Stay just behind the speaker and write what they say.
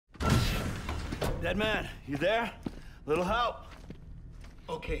Dead man, you there? Little help?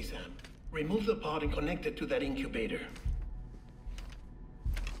 Okay, Sam. Remove the pod and connect it to that incubator.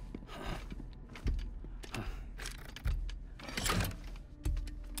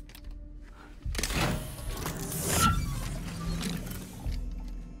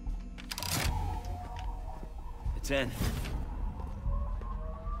 It's in.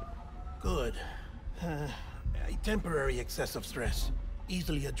 Good. A temporary excess of stress.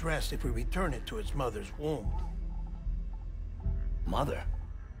 Easily addressed if we return it to its mother's womb. Mother?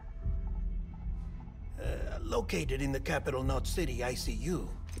 Located in the capital Knot City ICU.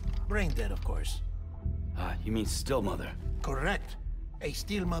 Brain dead, of course. You mean still mother? Correct. A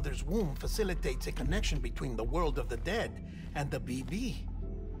still mother's womb facilitates a connection between the world of the dead and the BB.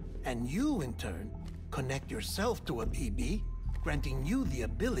 And you, in turn, connect yourself to a BB, granting you the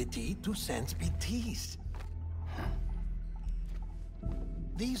ability to sense BTs.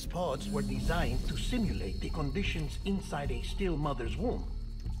 These pods were designed to simulate the conditions inside a still mother's womb.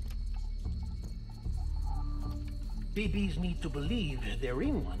 BBs need to believe they're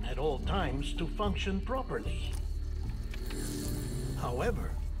in one at all times to function properly.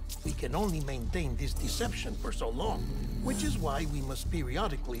 However, we can only maintain this deception for so long, which is why we must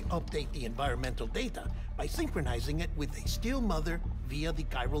periodically update the environmental data by synchronizing it with a still mother via the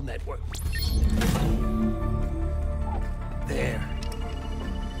chiral network. There.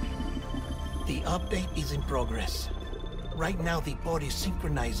 The update is in progress. Right now, the pod is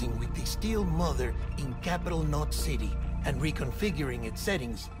synchronizing with the still mother in capital Knot City and reconfiguring its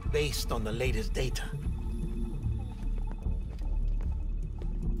settings based on the latest data.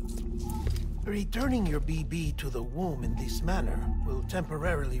 Returning your BB to the womb in this manner will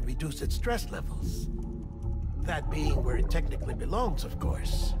temporarily reduce its stress levels. That being where it technically belongs, of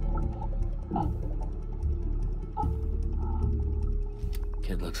course.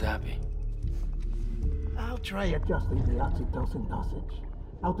 Kid looks happy. I'll try adjusting the oxytocin dosage.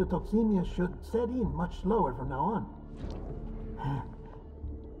 Autotoxemia should set in much slower from now on.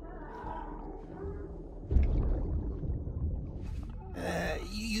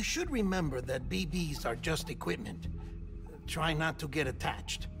 You should remember that BBs are just equipment. Try not to get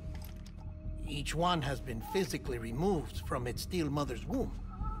attached. Each one has been physically removed from its still mother's womb.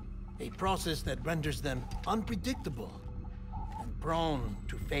 A process that renders them unpredictable and prone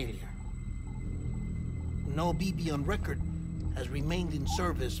to failure. No BB on record has remained in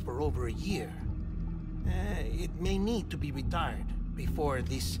service for over a year. It may need to be retired before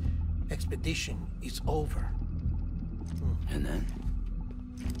this expedition is over. And then?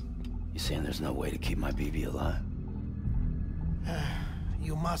 You saying there's no way to keep my BB alive?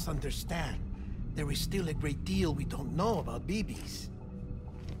 You must understand, there is still a great deal we don't know about BBs.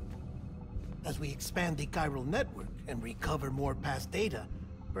 As we expand the chiral network and recover more past data,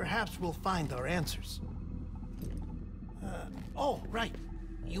 perhaps we'll find our answers. Oh, right.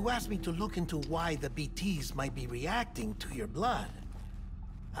 You asked me to look into why the BTs might be reacting to your blood.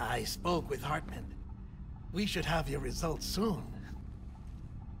 I spoke with Hartman. We should have your results soon.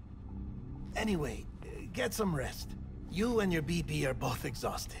 Anyway, get some rest. You and your BB are both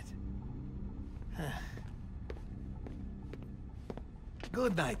exhausted.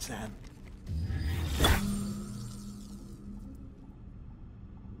 Good night, Sam.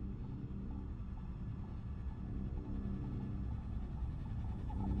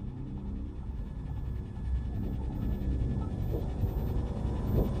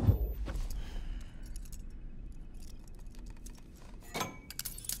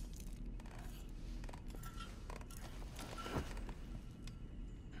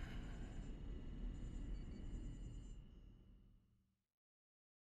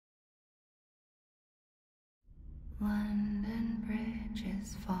 London Bridge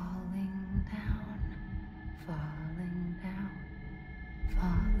is falling down, falling down,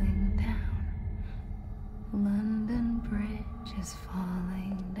 falling down. London Bridge is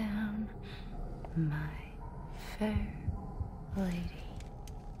falling down, my fair lady.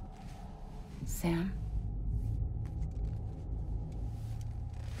 Sam?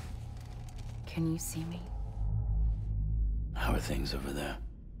 Can you see me? How are things over there?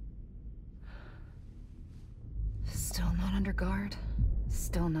 Still not under guard,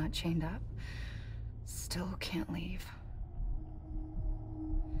 still not chained up, still can't leave.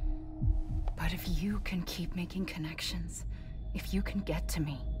 But if you can keep making connections, if you can get to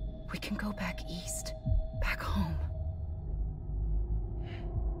me, we can go back east, back home.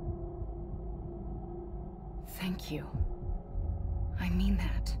 Thank you. I mean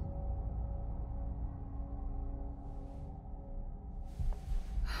that.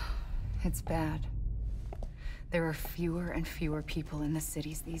 It's bad. There are fewer and fewer people in the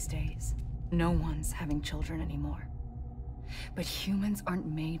cities these days. No one's having children anymore. But humans aren't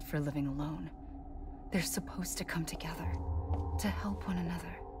made for living alone. They're supposed to come together, to help one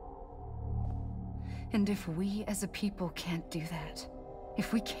another. And if we as a people can't do that,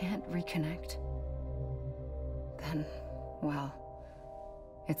 if we can't reconnect, then, well,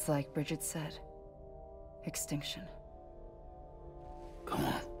 it's like Bridget said, extinction. Come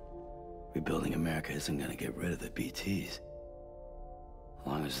on. Rebuilding America isn't gonna get rid of the BTs. As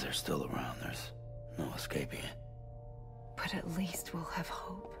long as they're still around, there's no escaping it. But at least we'll have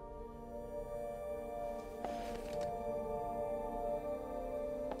hope.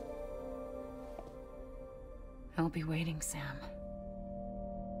 I'll be waiting, Sam.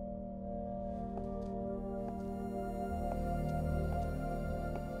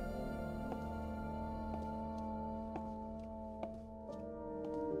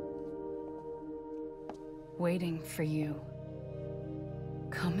 Waiting for you.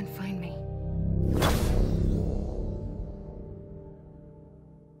 Come and find me.